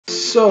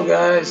So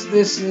guys,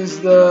 this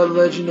is the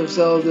Legend of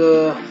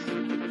Zelda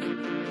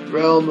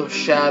Realm of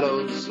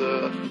Shadows,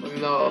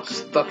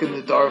 stuck in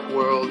the dark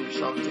world or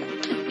something.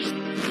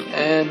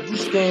 And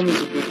this game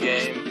is a good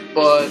game,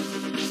 but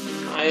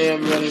I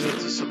am running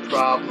into some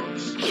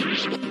problems.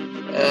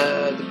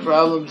 The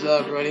problems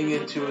I'm running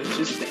into is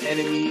just the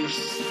enemies.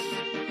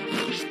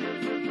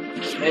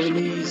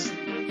 Enemies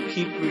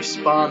keep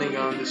respawning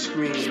on the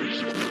screen,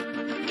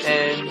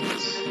 and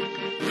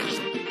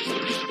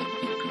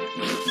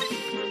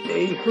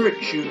they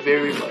hurt you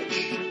very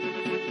much.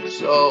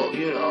 So,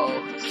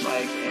 it's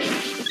like,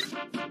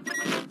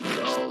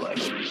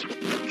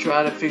 I'm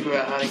trying to figure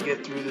out how to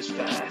get through this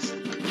fast.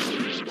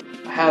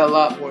 I had a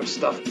lot more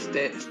stuff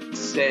to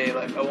say,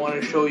 like, I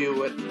want to show you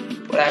what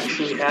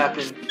actually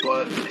happened,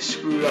 but I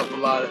screwed up a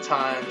lot of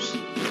times,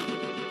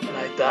 and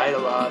I died a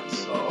lot,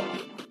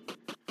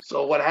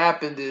 so what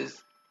happened is,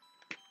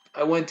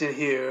 I went in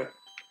here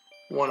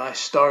when I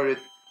started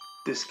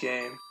this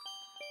game.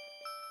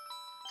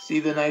 See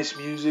the nice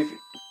music?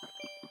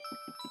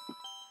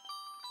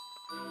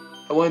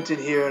 I went in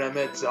here and I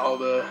met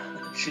Zelda.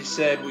 She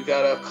said we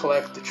gotta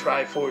collect the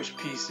Triforce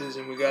pieces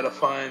and we gotta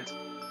find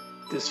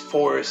this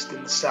forest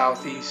in the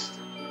southeast.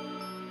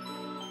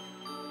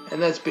 And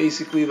that's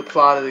basically the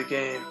plot of the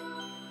game.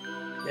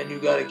 Then you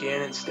got a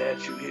Ganon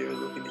statue here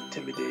looking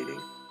intimidating.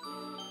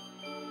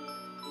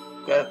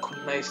 Got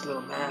a nice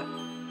little map.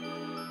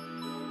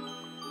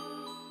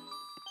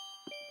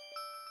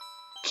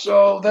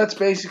 So that's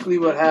basically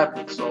what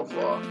happened so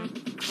far. And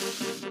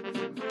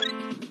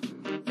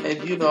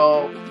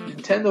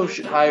Nintendo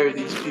should hire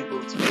these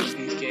people to make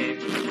these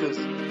games because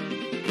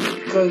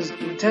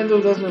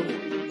Nintendo doesn't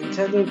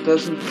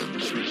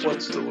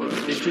what's the word?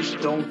 They just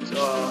don't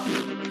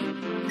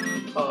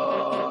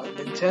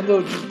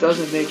Nintendo just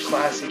doesn't make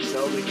classic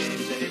Zelda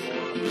games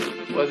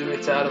anymore. Whether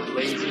it's out of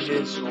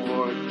laziness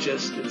or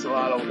just it's a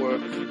lot of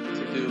work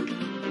to do.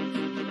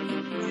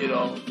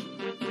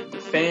 The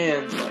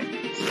fans, like,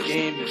 this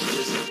game is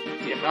just,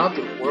 the amount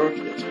of work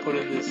that's put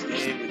in this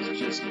game is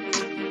just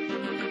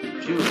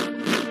beautiful.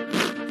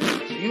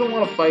 So you don't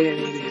want to fight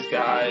any of these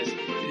guys.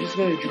 They're just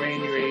going to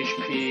drain your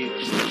HP,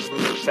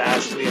 move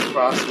fastly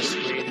across the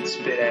screen and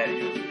spit at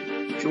you.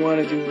 What you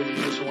want to do is you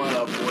just want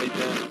to avoid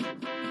them.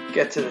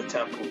 Get to the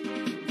temple.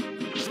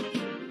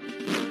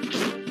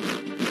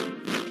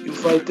 You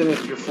fight them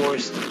if you're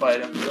forced to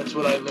fight them. That's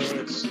what I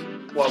learned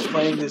while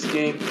playing this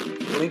game.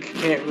 Link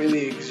can't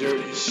really exert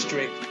his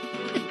strength.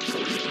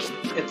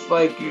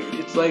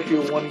 It's like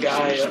you're one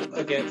guy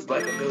against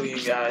like a million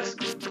guys.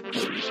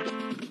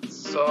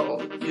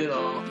 So,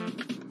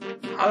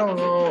 I don't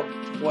know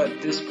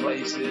what this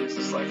place is.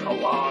 It's like a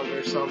log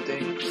or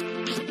something.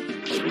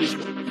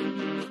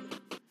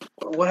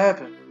 What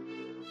happened?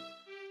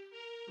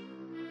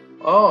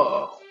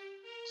 Oh,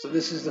 so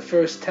this is the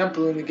first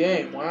temple in the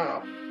game.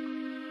 Wow.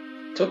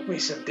 Took me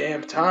some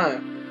damn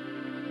time.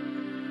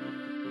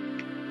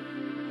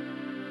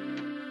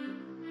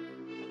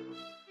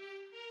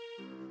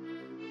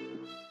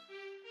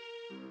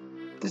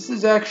 This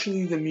is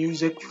actually the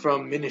music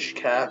from Minish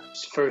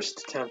Cap's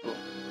first temple.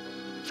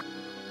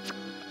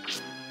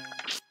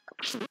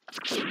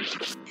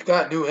 You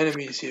got new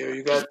enemies here.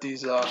 You got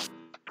these,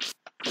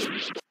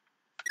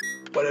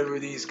 whatever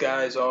these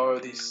guys are,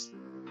 these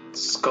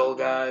skull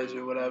guys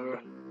or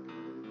whatever.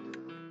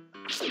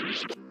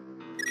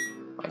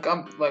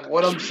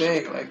 What I'm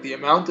saying, like, the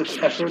amount of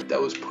effort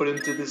that was put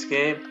into this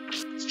game,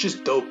 it's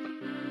just dope.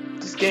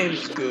 This game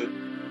is good.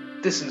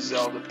 This is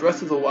Zelda.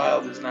 Breath of the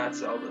Wild is not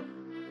Zelda.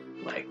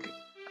 Like,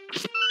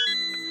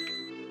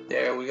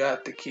 there, we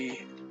got the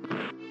key.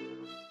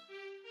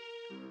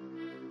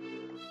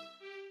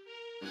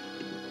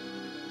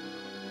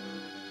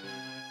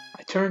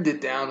 I turned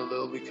it down a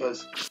little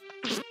because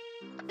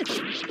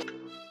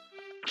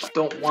I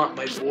don't want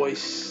my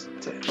voice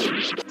to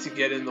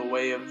get in the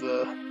way of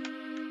the,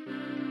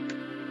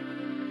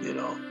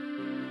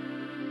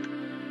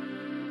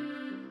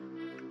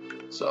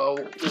 So,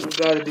 what we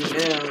gotta do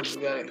now is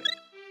we gotta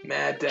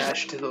mad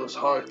dash to those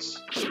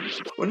hearts.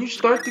 When you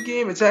start the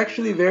game, it's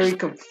actually very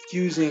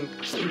confusing.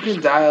 You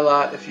can die a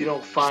lot if you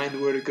don't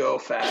find where to go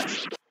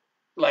fast.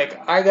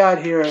 Like, I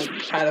got here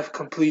out of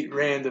complete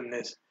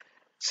randomness.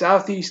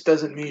 Southeast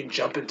doesn't mean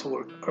jump into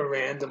a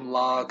random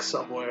log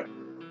somewhere.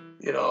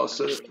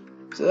 So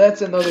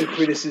that's another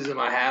criticism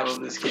I have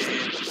of this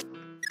game.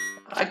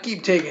 I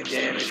keep taking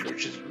damage,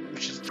 which is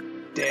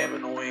damn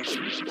annoying.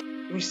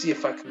 Let me see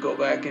if I can go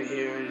back in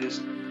here and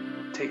just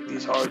take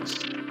these hearts.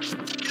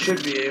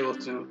 Should be able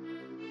to.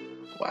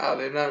 Wow,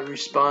 they're not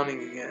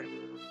respawning again.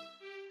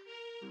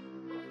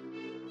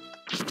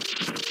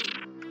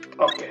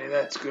 Okay,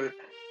 that's good.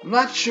 I'm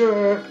not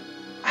sure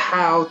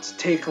how to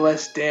take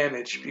less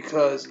damage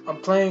because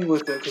I'm playing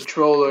with a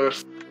controller.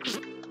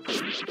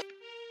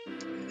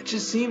 It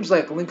just seems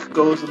like Link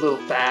goes a little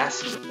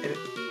fast and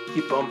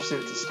he bumps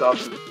into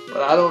stuff,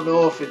 but I don't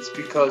know if it's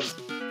because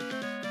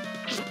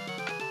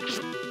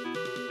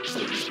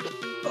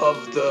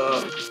of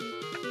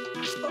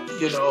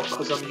you know,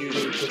 because I'm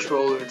using the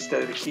controller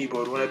instead of the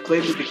keyboard. When I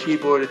played with the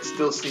keyboard, it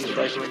still seems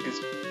like Link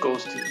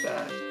goes too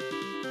fast.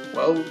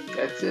 Well,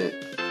 that's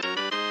it.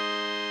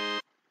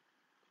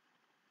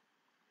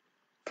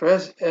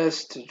 Press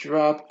S to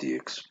drop the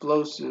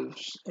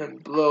explosives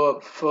and blow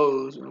up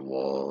foes and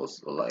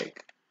walls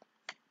alike.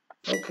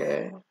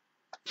 Okay.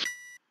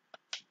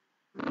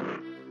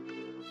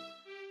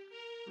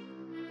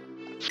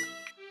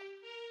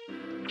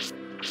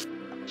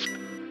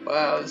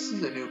 Wow, this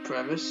is a new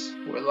premise.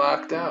 We're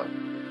locked out.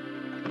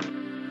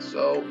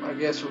 So, I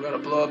guess we're gonna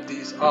blow up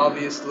these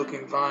obvious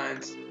looking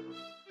vines.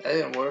 That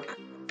didn't work.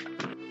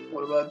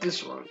 What about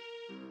this one?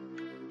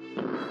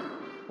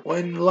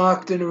 When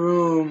locked in a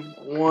room,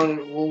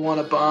 we'll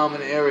want to bomb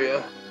an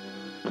area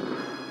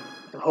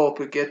and hope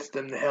it gets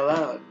them the hell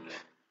out.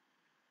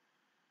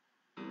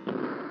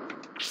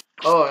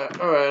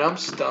 Alright, I'm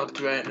stumped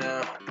right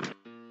now.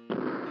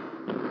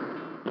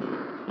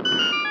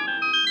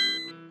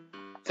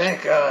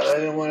 Thank God, I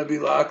didn't want to be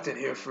locked in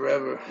here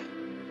forever.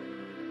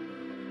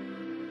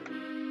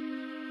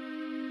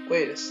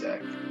 Wait a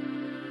sec.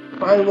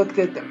 If I looked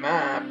at the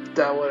map,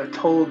 that would have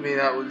told me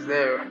that was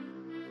there.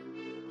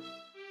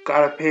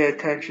 Gotta pay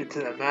attention to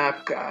the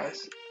map,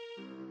 guys.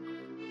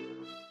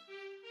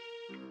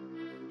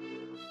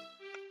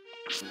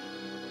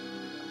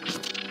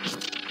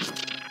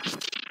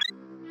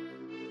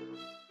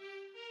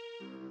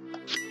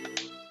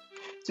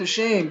 It's a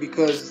shame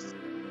because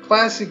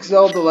classic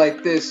Zelda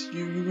like this,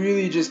 you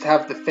really just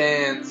have the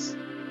fans.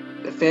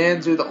 The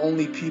fans are the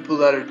only people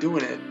that are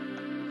doing it.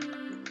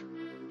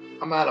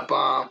 I'm out of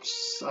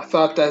bombs. I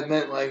thought that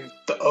meant like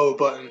the O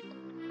button.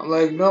 I'm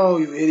like, no,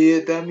 you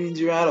idiot, that means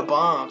you're out of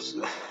bombs.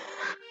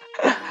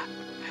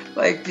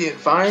 Like, the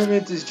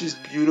environment is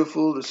just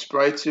beautiful, the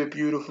sprites are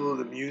beautiful,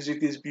 the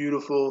music is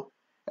beautiful.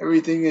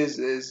 Everything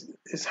is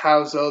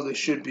how Zelda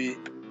should be.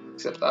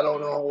 Except I don't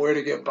know where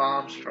to get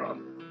bombs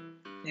from.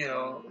 You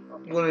know,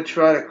 I'm gonna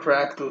try to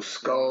crack those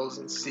skulls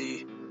and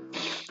see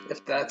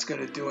if that's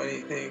gonna do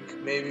anything.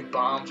 Maybe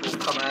bombs will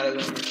come out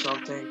of them or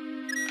something.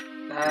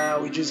 Nah,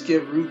 we just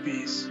get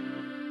rupees.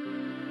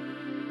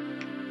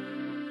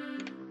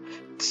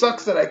 It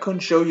sucks that I couldn't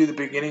show you the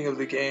beginning of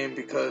the game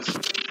because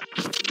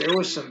there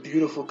were some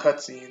beautiful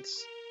cutscenes.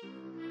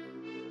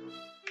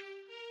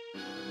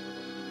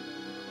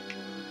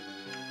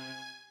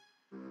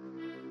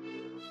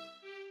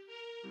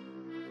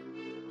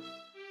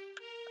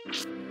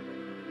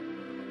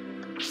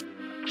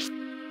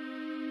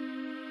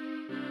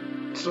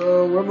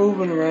 So we're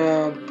moving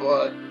around,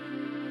 but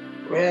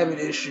we're having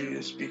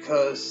issues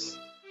because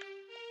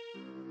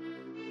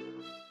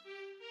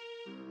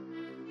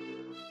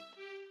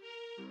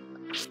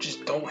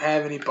just don't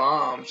have any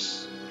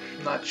bombs.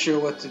 I'm not sure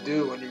what to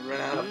do when you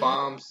run out of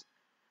bombs.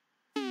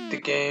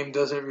 The game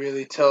doesn't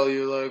really tell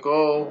you like,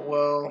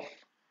 oh,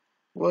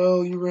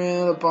 well, you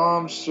ran out of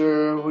bombs,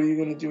 sir. What are you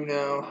gonna do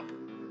now?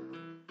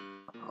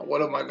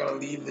 What am I gonna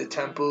leave the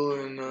temple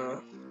and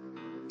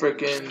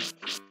frickin'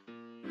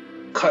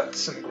 cut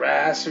some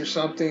grass or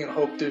something and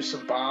hope there's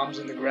some bombs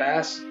in the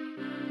grass?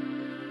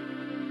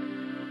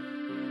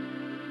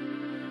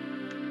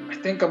 I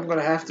think I'm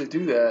gonna have to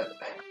do that.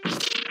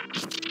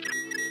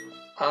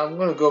 I'm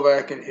gonna go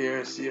back in here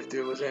and see if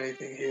there was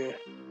anything here.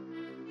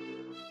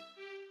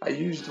 I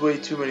used way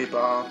too many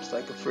bombs,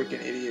 like a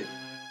freaking idiot.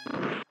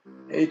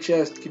 Hey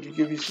chest, could you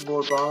give me some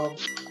more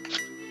bombs?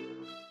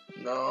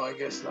 No, I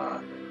guess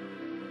not.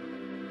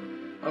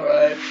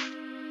 Alright.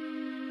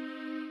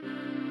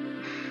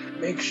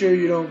 Make sure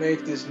you don't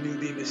make this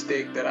newbie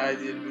mistake that I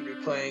did when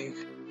you're playing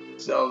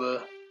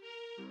Zelda.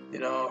 You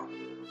know.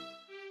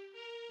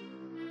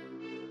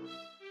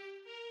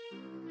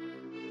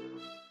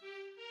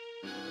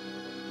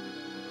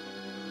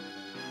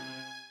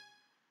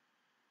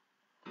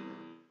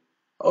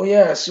 Oh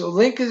yeah, so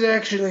Link is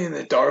actually in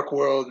the Dark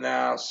World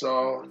now,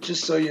 so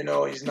just so you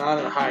know, he's not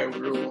in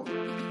Hyrule.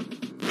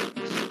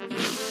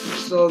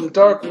 So the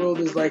Dark World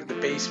is like the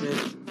basement.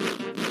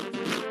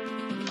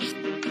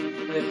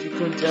 And if you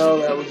couldn't tell,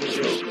 that was a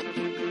joke.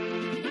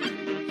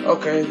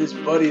 Okay, this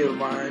buddy of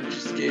mine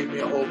just gave me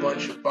a whole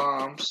bunch of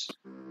bombs.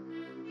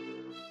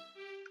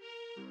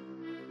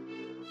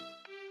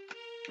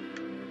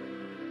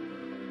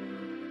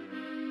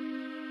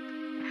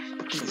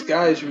 But these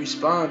guys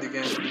respawned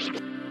again.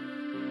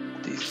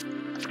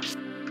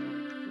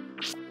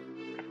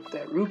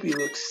 That rupee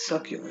looks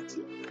succulent.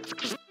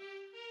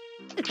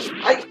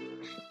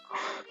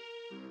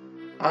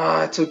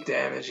 I took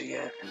damage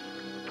again.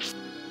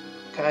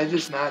 Can I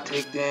just not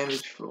take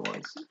damage for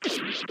once?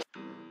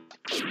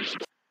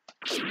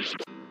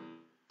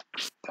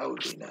 That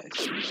would be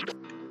nice.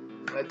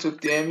 I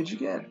took damage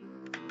again.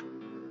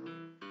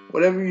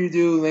 Whatever you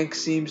do, Link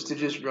seems to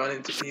just run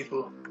into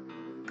people.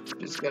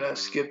 Just gonna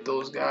skip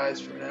those guys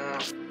for now.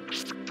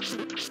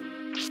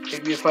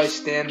 Maybe if I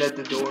stand at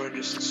the door and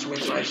just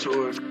swing my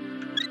sword,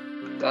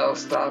 that'll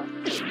stop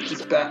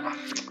this bat.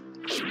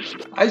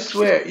 I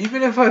swear,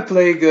 even if I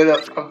play good,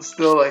 I'm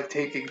still like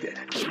taking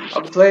damage.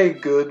 I'm playing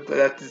good, but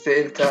at the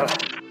same time,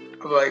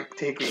 I'm like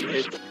taking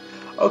hits.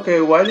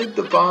 Okay, why did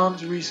the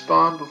bombs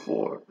respawn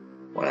before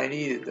when I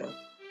needed them?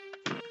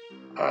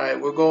 Alright,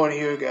 we're going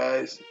here,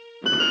 guys.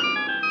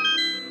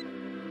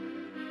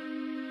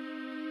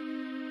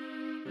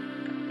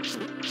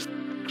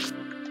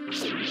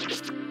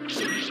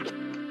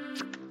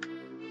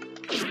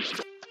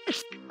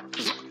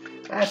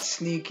 That's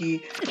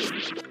sneaky.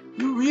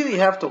 You really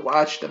have to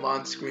watch them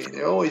on screen.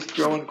 They're always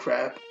throwing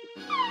crap.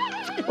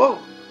 Whoa!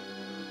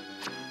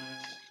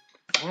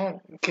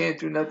 Oh, we can't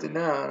do nothing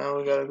now. Now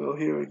we gotta go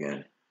here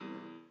again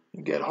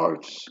and get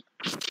hearts.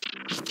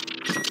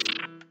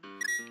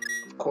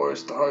 Of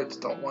course, the hearts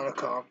don't want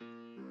to come.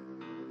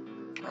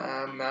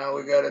 Now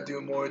we gotta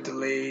do more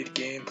delayed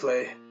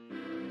gameplay.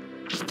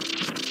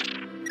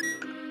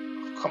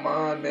 Come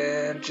on,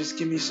 man. Just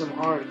give me some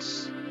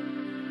hearts.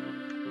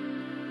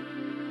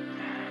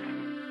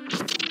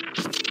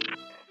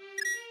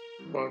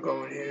 I'm gonna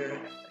go in here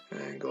and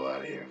then go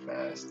out of here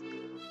fast.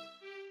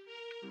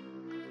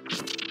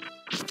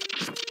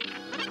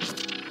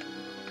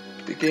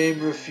 The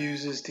game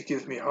refuses to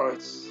give me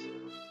hearts.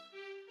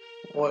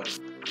 What?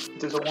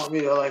 Does it want me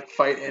to like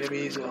fight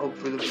enemies and hope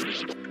for this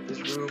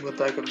room with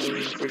like a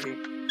million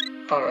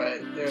freaking...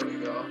 Alright, there we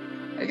go.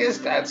 I guess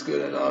that's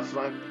good enough.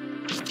 I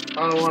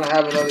don't want to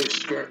have another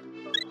skirt.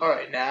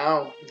 Alright,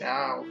 now,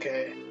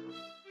 okay.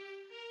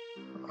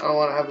 I don't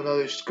want to have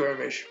another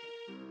skirmish.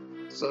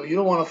 So you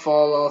don't want to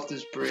fall off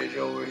this bridge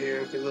over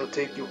here because it'll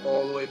take you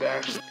all the way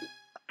back to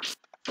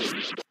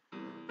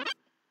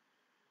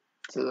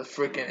the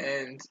freaking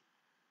end.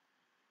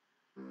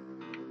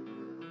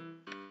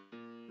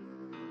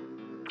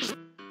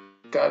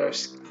 Got our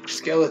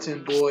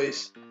skeleton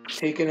boys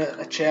taking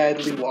a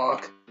Chadley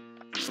walk,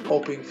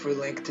 hoping for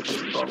Link to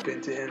just bump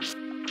into him.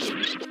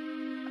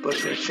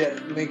 But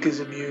Link is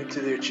immune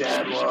to their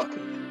Chad walk.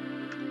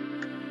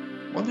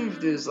 Wonder if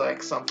there's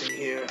like something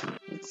here.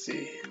 Let's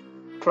see.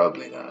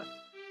 Probably not.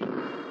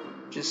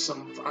 Just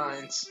some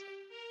vines.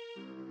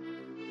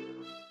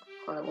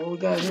 Alright, what we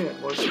got here?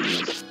 More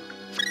keys.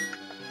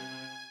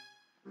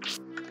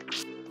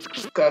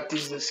 Got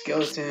these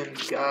skeleton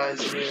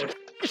guys here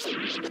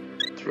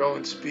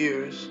throwing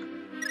spears.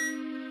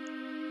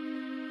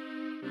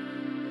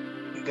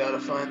 We gotta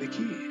find the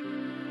key.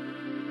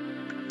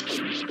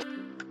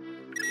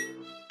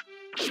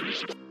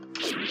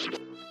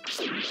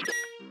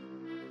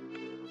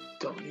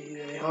 Don't need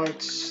any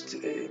hearts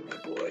today, my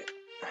boy.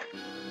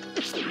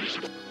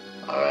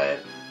 Alright,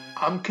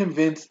 I'm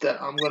convinced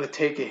that I'm gonna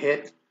take a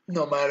hit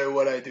no matter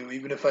what I do,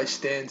 even if I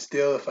stand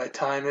still, if I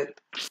time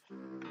it.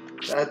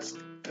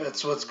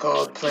 That's what's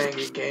called playing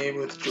a game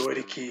with Joy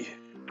to Key.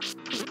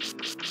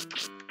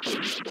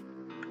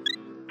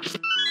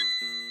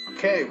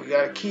 Okay, we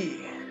got a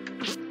key.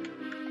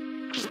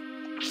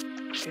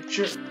 Get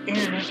your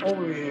internet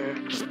over here.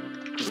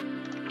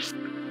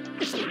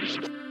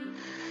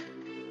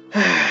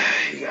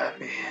 You got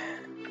me.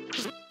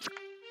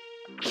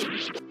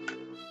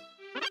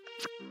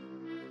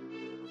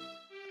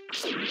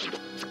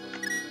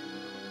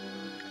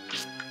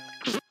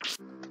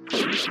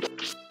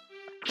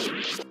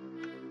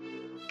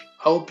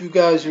 I hope you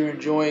guys are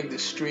enjoying the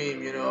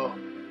stream, you know,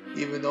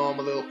 even though I'm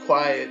a little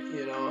quiet,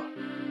 you know.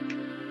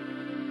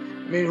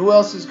 I mean, who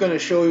else is going to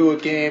show you a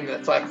game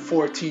that's like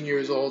 14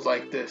 years old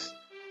like this?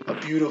 A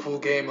beautiful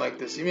game like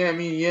this. I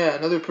mean, yeah,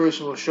 another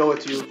person will show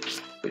it to you,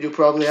 but you'll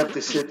probably have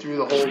to sit through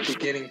the whole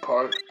beginning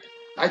part.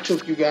 I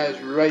took you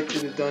guys right to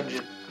the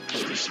dungeon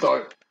to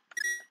start.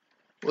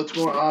 What's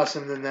more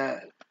awesome than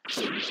that?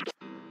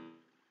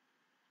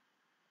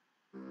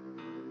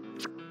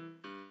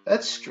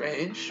 That's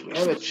strange. We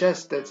have a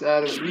chest that's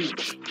out of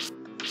reach.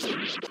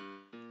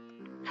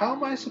 How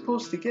am I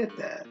supposed to get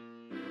that?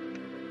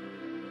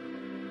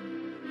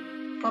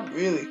 I'm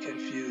really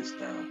confused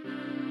now.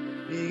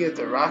 You get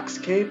the Rock's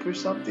Cape or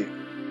something?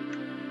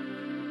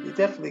 You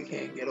definitely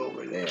can't get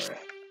over there.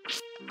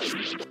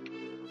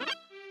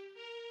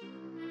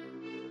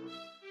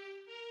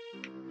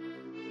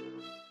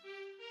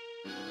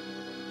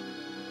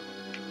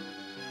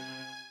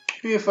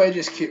 Maybe if I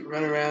just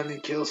run around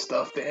and kill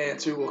stuff, the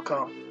answer will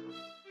come.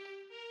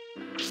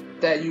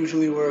 That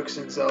usually works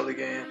in Zelda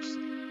games.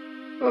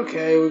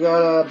 Okay, we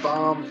got a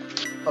bomb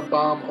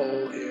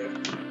hole here,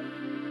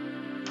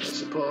 I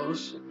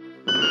suppose.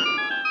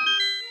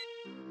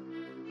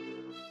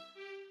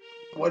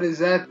 What does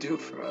that do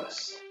for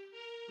us?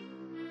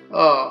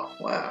 Oh,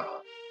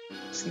 wow.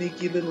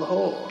 Sneaky little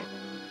hole.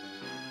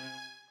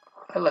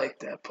 I like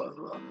that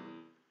puzzle.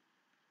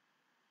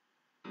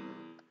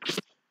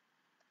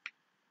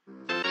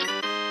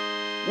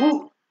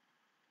 Woo!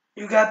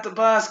 You got the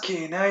boss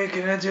key. Now you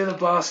can enter the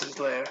boss's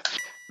lair.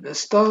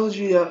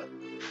 Nostalgia.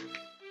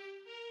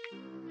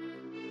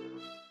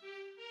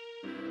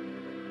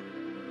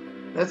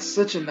 That's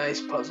such a nice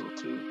puzzle,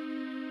 too.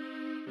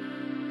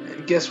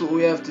 And guess what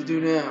we have to do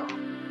now?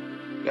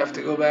 We have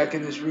to go back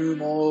in this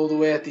room all the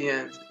way at the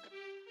end.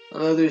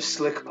 Another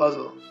slick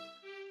puzzle.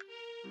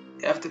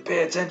 You have to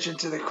pay attention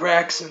to the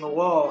cracks in the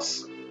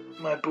walls,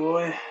 my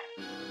boy.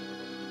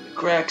 The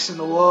cracks in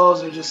the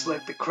walls are just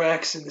like the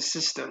cracks in the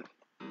system.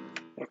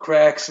 They're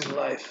cracks in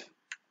life.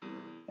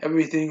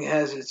 Everything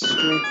has its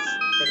strengths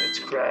and its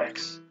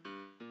cracks.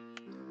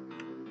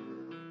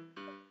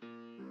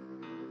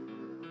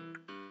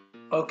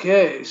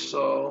 Okay,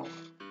 so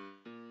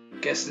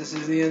guess this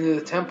is the end of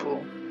the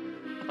temple.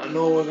 I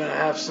know we're gonna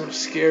have some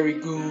scary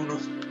goon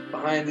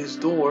behind this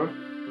door.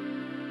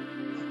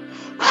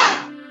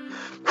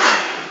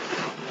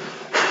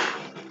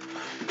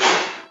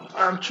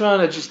 I'm trying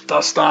to just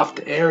dust off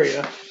the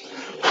area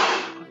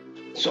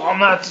so I'm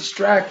not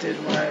distracted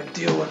when I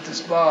deal with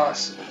this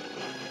boss.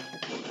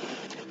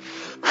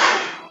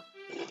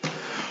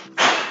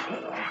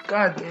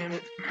 God damn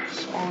it.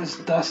 There's all this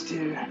dust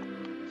here.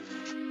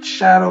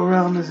 Shadow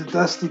Realm is a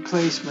dusty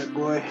place, my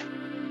boy.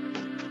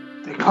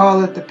 They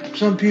call it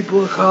some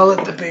people call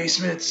it the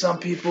basement, some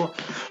people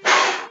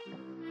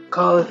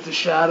call it the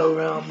Shadow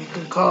Realm. You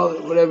can call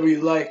it whatever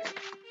you like,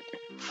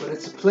 but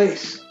it's a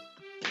place.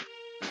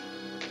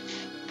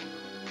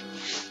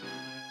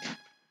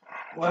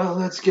 Well,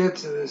 let's get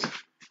to this.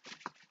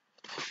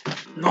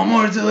 No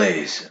more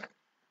delays.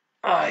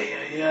 Ay,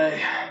 ay,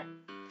 ay.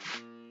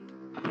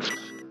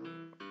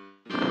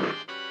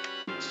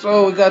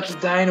 So we got the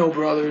Dino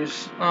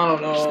Brothers. I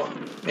don't know.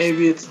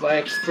 Maybe it's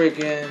like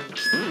friggin'...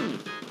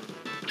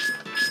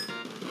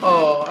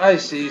 Oh, I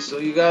see. So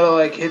you gotta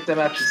like hit them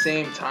at the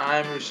same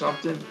time or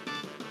something.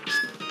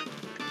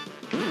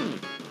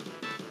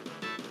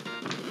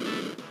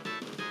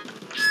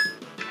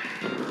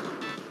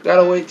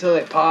 Gotta wait till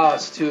they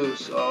pause too,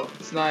 so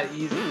it's not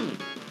easy.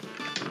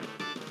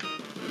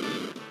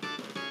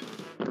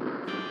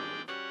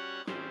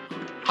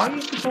 How are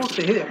you supposed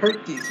to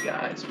hurt these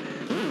guys,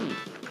 man?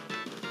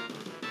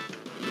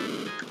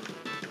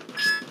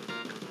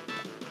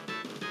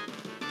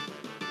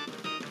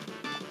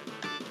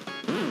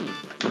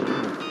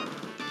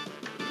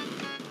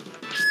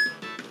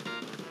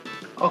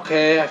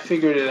 Okay, I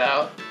figured it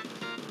out.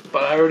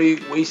 But I already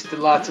wasted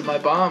lots of my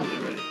bombs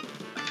already.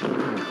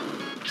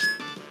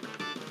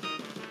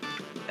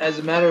 As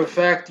a matter of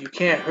fact, you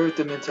can't hurt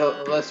them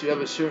unless you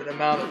have a certain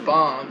amount of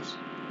bombs.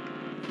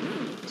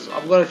 So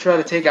I'm gonna try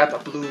to take out the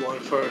blue one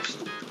first.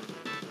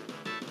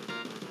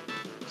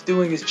 He's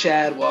doing his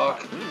Chad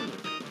walk.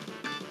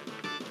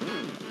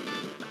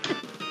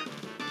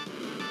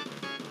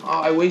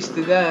 Oh, I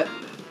wasted that.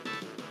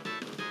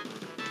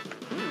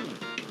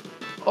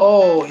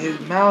 Oh, his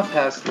mouth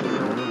has to be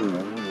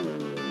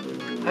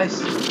open. I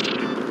see.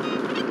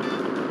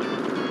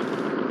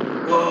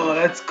 Whoa,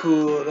 that's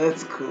cool,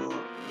 that's cool.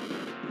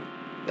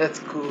 That's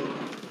cool.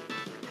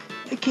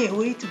 I can't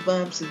wait to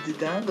bomb some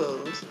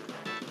didongos.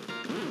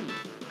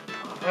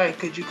 Alright,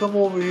 could you come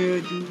over here,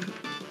 dude?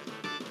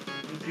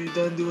 If you're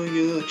done doing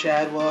your little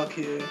Chad walk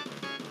here,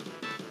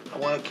 I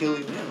want to kill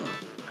you now.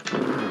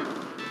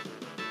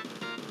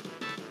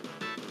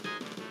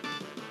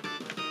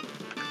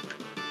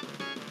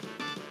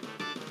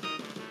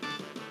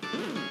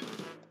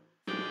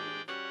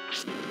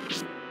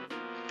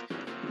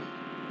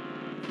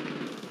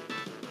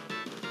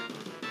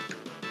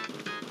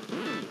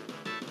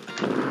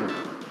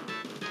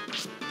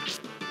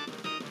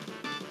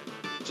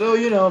 So,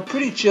 you know,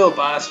 pretty chill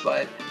boss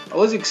fight. I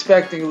was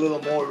expecting a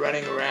little more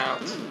running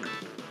around.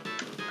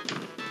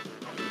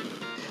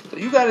 So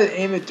you gotta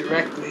aim it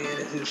directly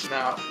in his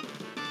mouth.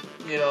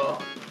 You know,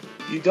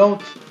 you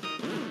don't,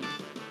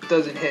 it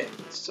doesn't hit.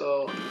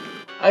 So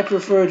I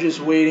prefer just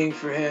waiting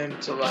for him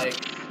to like,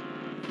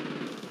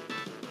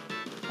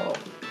 oh.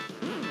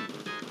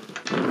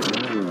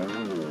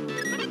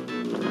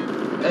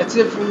 That's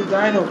it for the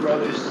Dino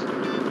Brothers.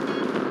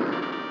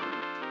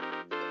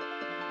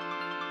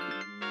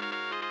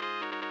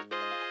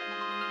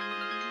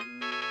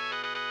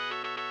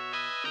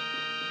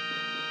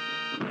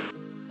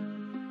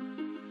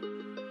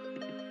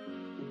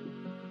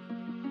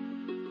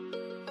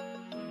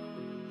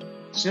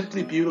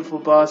 Simply beautiful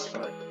boss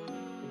fight.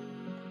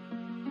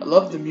 I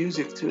love the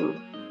music too.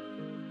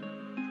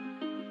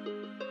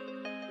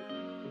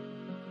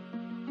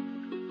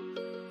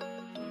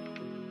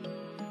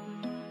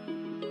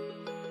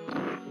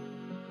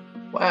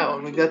 Wow,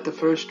 and we got the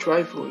first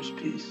Triforce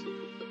piece.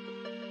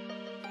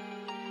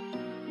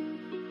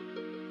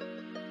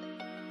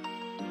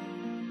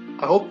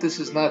 I hope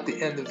this is not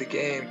the end of the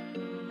game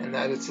and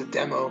that it's a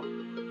demo.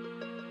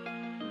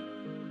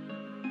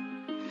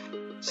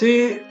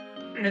 See,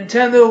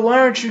 Nintendo, why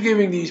aren't you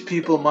giving these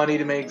people money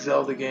to make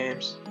Zelda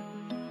games?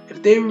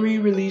 If they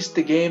re-released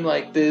the game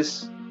like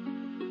this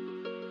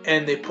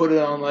and they put it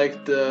on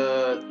like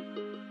the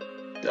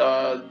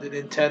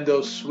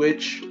Nintendo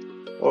Switch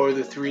or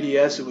the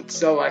 3DS, it would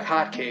sell like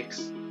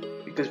hotcakes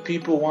because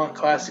people want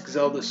classic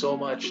Zelda so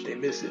much they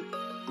miss it.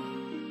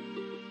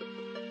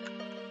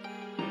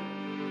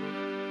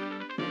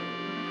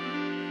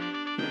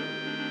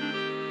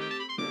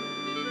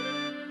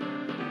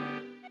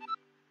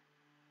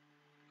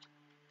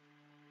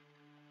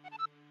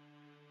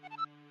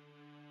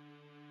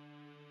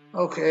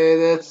 Okay,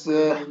 that's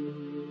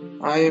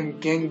I am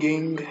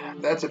Genging.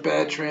 That's a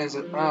bad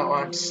transit. Oh,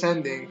 I'm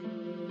sensing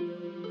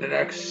the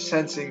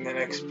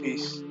next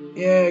piece.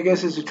 Yeah, I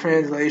guess it's a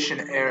translation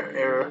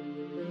error.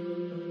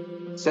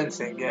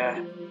 Sensing,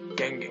 yeah.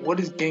 Gengi. What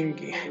is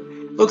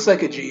Gengi? Looks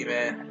like a G,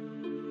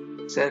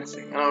 man.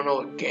 Sensing. I don't know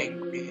what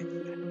Geng means.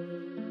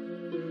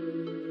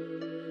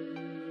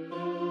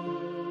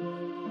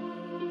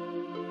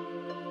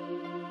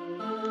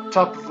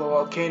 Top of a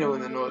volcano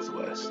in the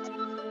northwest.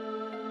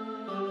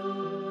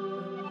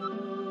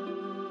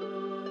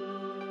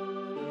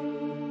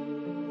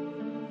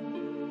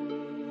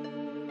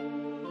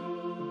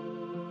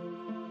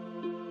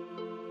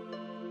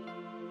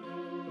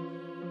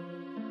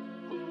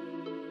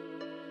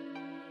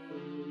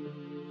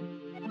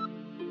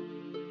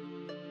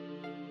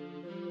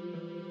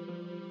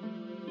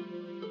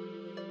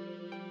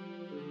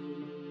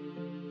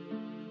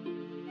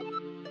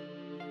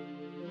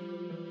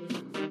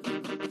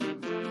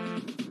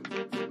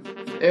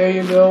 There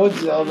you go with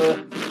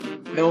Zelda,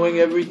 knowing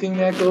everything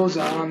that goes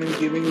on and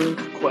giving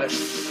Link a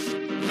quest,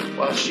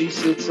 while she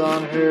sits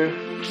on her,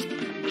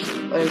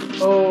 like,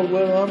 oh,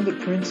 well, I'm the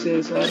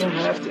princess, I don't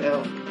have to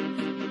help.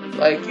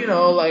 Like, you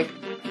know, like,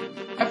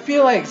 I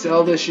feel like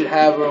Zelda should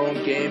have her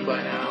own game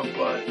by now,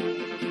 but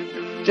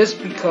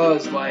just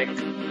because, like,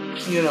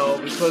 you know,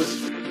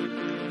 because,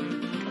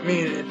 I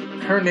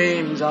mean, her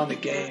name is on the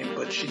game,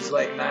 but she's,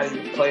 like, not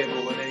even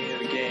playable in any of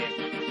the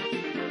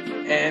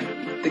game.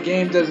 And the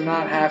game does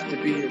not have to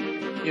be,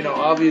 you know,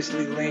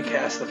 obviously Link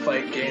has to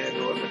fight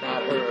Ganondorf and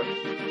not her.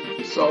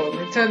 So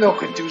Nintendo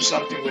could do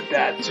something with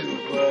that too,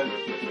 but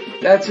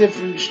that's it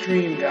for the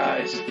stream,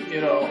 guys. You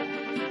know,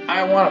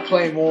 I want to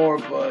play more,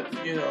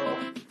 but, you know,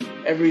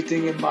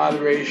 everything in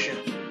moderation.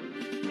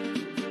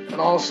 And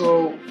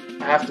also,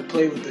 I have to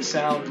play with the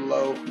sound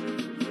low,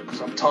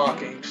 because I'm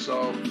talking,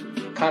 so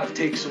it kind of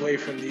takes away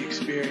from the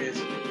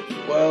experience.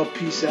 Well,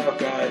 peace out,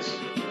 guys.